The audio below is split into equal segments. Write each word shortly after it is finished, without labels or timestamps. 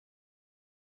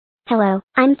Hello,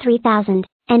 I'm 3000,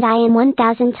 and I am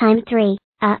 1000 times 3,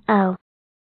 uh-oh.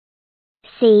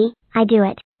 See, I do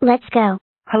it, let's go.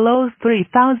 Hello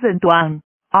 3001,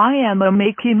 I am a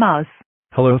Mickey Mouse.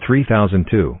 Hello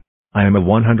 3002, I am a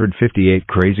 158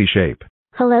 crazy shape.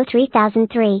 Hello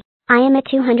 3003, I am a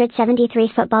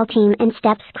 273 football team and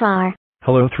steps crawler.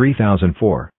 Hello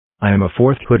 3004, I am a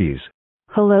 4th hoodies.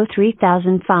 Hello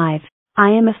 3005, I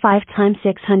am a 5 times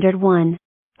 601.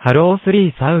 Hello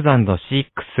 3006,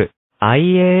 I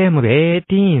am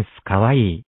 18th かわ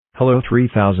いい. Hello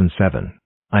 3007,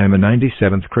 I am a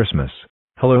 97th Christmas.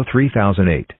 Hello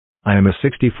 3008, I am a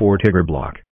 64 Tigger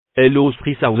block. Hello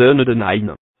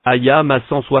 3009, I am a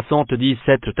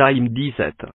 177 times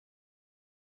 17.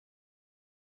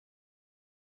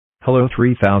 Hello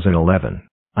 3011,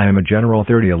 I am a General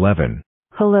 3011.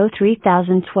 Hello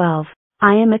 3012,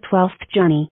 I am a 12th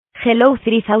Johnny. Hello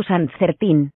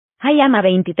 3013, I am a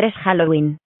 23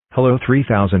 Halloween. Hello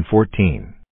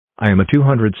 3014, I am a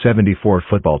 274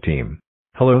 football team.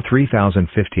 Hello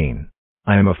 3015,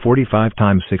 I am a 45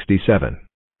 times 67.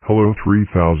 Hello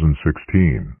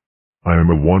 3016, I am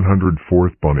a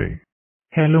 104th bunny.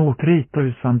 Hello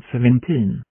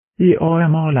 3017, I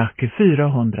am a lucky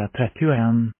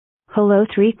 431. Hello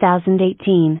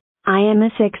 3018, I am a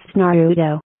 6th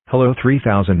Naruto. Hello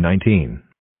 3019,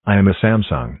 I am a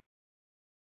Samsung.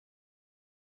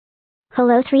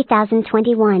 Hello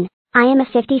 3021, I am a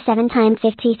 57 times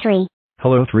 53.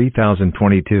 Hello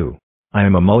 3022, I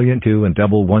am a mullion 2 and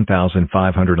double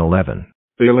 1511.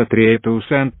 Hello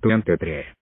 3023,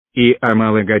 I am a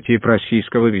логотип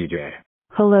российского видео.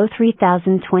 Hello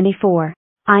 3024,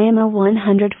 I am a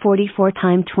 144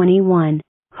 times 21.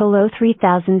 Hello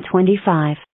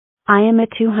 3025, I am a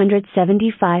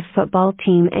 275 football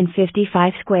team and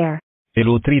 55 square.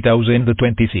 Hello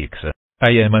 3026,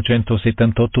 I am a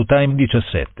 178 times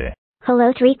 17.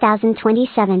 Hello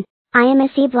 3027, I am a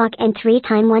C block and 3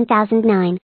 times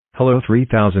 1009. Hello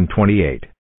 3028,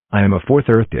 I am a 4th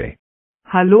Earth Day.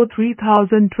 Hello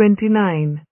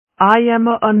 3029, I am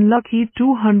a unlucky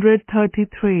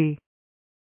 233.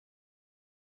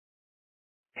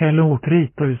 Hello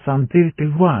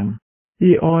 3031,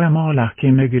 I am a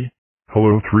lucky Miguel.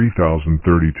 Hello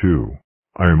 3032,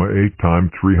 I am a 8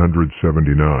 times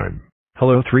 379.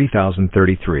 Hello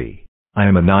 3033, I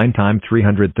am a 9 times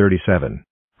 337.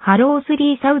 Hello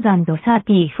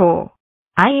 3034,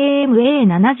 I am a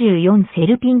 74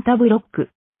 Serpinta block.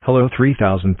 Hello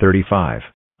 3035,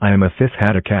 I am a 5th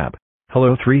Hatta cab.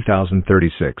 Hello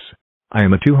 3036, I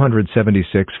am a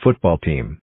 276 football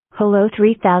team. Hello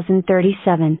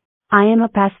 3037, I am a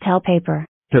pastel paper.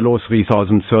 Hello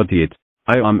 3038,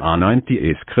 I am a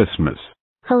 98th Christmas.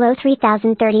 Hello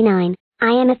 3039, I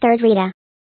am a 3rd Rita.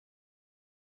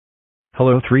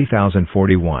 Hello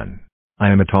 3041,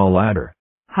 I am a tall ladder.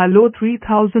 Hello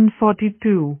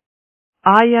 3042,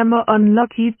 I am a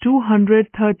unlucky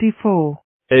 234.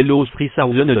 Hello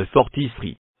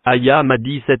 3043, I am a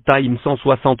 17 times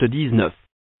 179.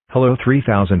 Hello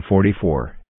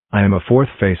 3044, I am a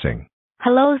 4th facing.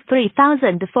 Hello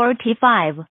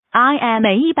 3045, I am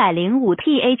a 105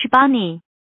 th bunny.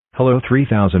 Hello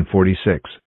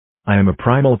 3046, I am a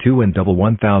primal 2 and double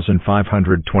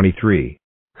 1523.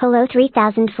 Hello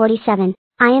 3047,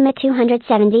 I am a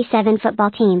 277 football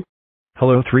team.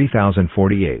 Hello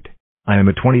 3048, I am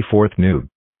a 24th noob.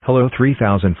 Hello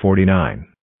 3049,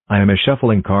 I am a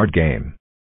shuffling card game.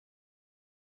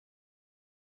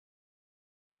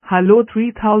 Hello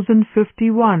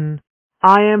 3051,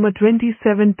 I am a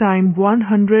 27 times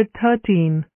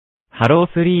 113. Hello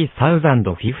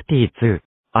 3052,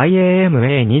 I am a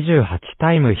 28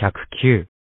 times 109.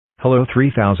 Hello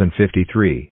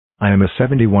 3053, I am a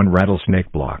 71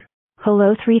 rattlesnake block.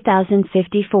 Hello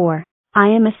 3054, I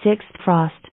am a 6th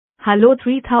Frost. Hello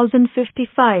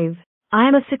 3055, I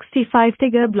am a 65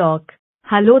 Tigger block.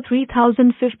 Hello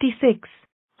 3056,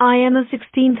 I am a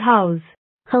 16th house.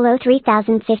 Hello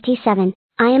 3057,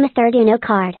 I am a 3rd Uno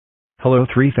card. Hello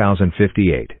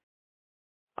 3058,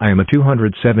 I am a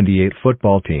 278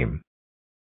 football team.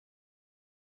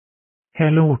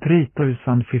 Hello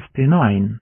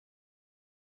 3059,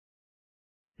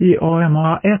 I am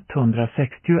a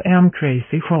 161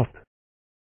 crazy shop.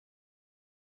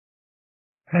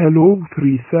 Hello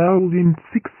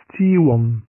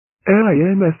 3061, I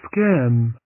am a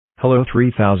scam. Hello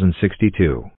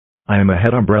 3062, I am a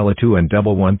head umbrella 2 and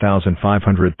double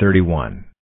 1531.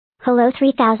 Hello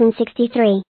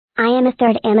 3063, I am a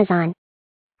 3rd Amazon.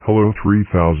 Hello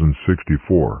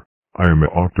 3064, I am an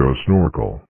octo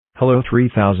snorkel. Hello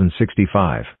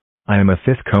 3065, I am a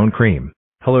 5th cone cream.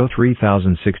 Hello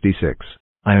 3066,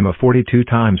 I am a 42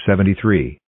 times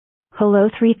 73. Hello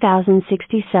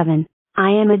 3067,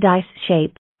 I am a dice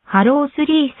shape. Hello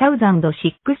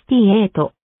 3068.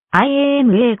 I am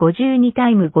A52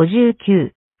 times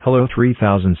 59. Hello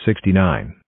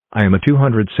 3069. I am a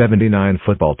 279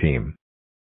 football team.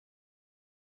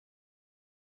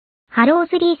 Hello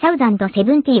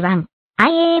 3071. I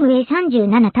am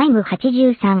A37 times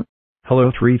 83.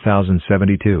 Hello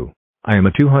 3072. I am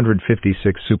a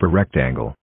 256 super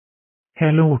rectangle.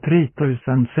 Hello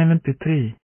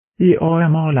 3073. I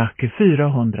AMA-lack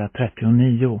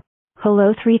 439.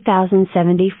 Hello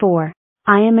 3074.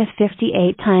 I am a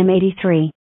 58 times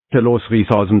 83. Hello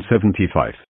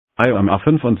 3075. I am a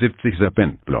 75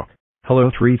 Serpentblock. Hello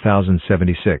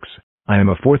 3076. I am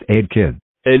a 4th aid kid.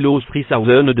 Hello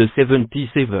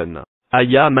 3077. I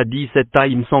am a 17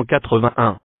 times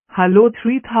 181. Hello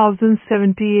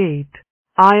 3078.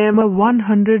 I am a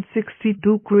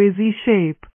 162 crazy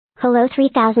shape. Hello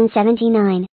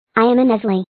 3079. I am a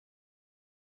Nestle.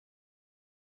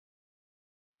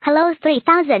 Hello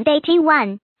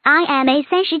 3081. I am a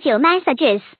 39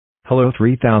 messages. Hello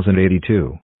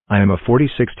 3082. I am a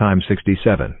 46 times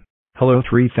 67. Hello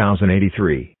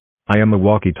 3083. I am a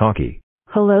walkie-talkie.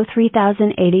 Hello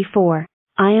 3084.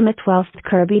 I am a 12th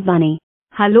Kirby Bunny.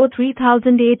 Hello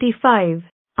 3085.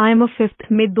 I am a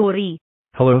 5th Midori.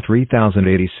 Hello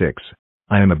 3086.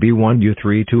 I am a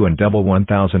B1U32 and double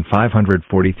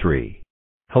 1543.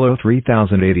 Hello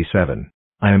 3087.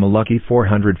 I am a lucky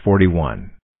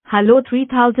 441. Hello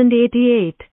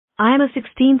 3088. I am a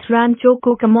 16th Rancho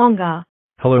Cucamonga.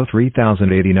 Hello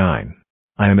 3089.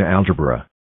 I am a algebra.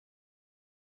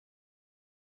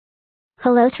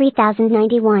 Hello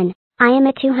 3091. I am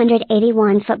a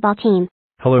 281 football team.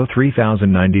 Hello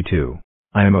 3092.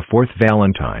 I am a 4th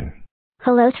Valentine.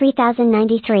 Hello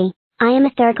 3093. I am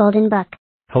a 3rd Golden Book.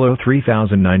 Hello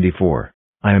 3094.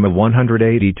 I am a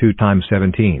 182 times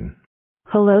 17.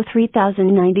 Hello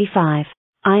 3095.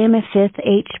 I am a 5th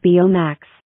HBO Max.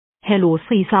 Hello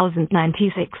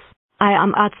 3096. I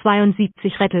am a 72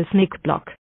 Rattlesnake-Block.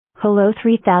 Hello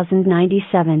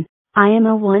 3097. I am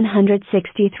a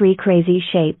 163 crazy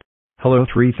shape. Hello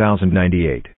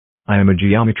 3098. I am a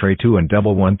Geometry 2 and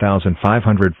double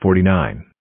 1549.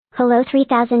 Hello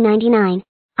 3099.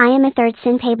 I am a 3rd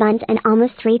Senpei Buns and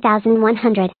almost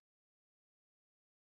 3100.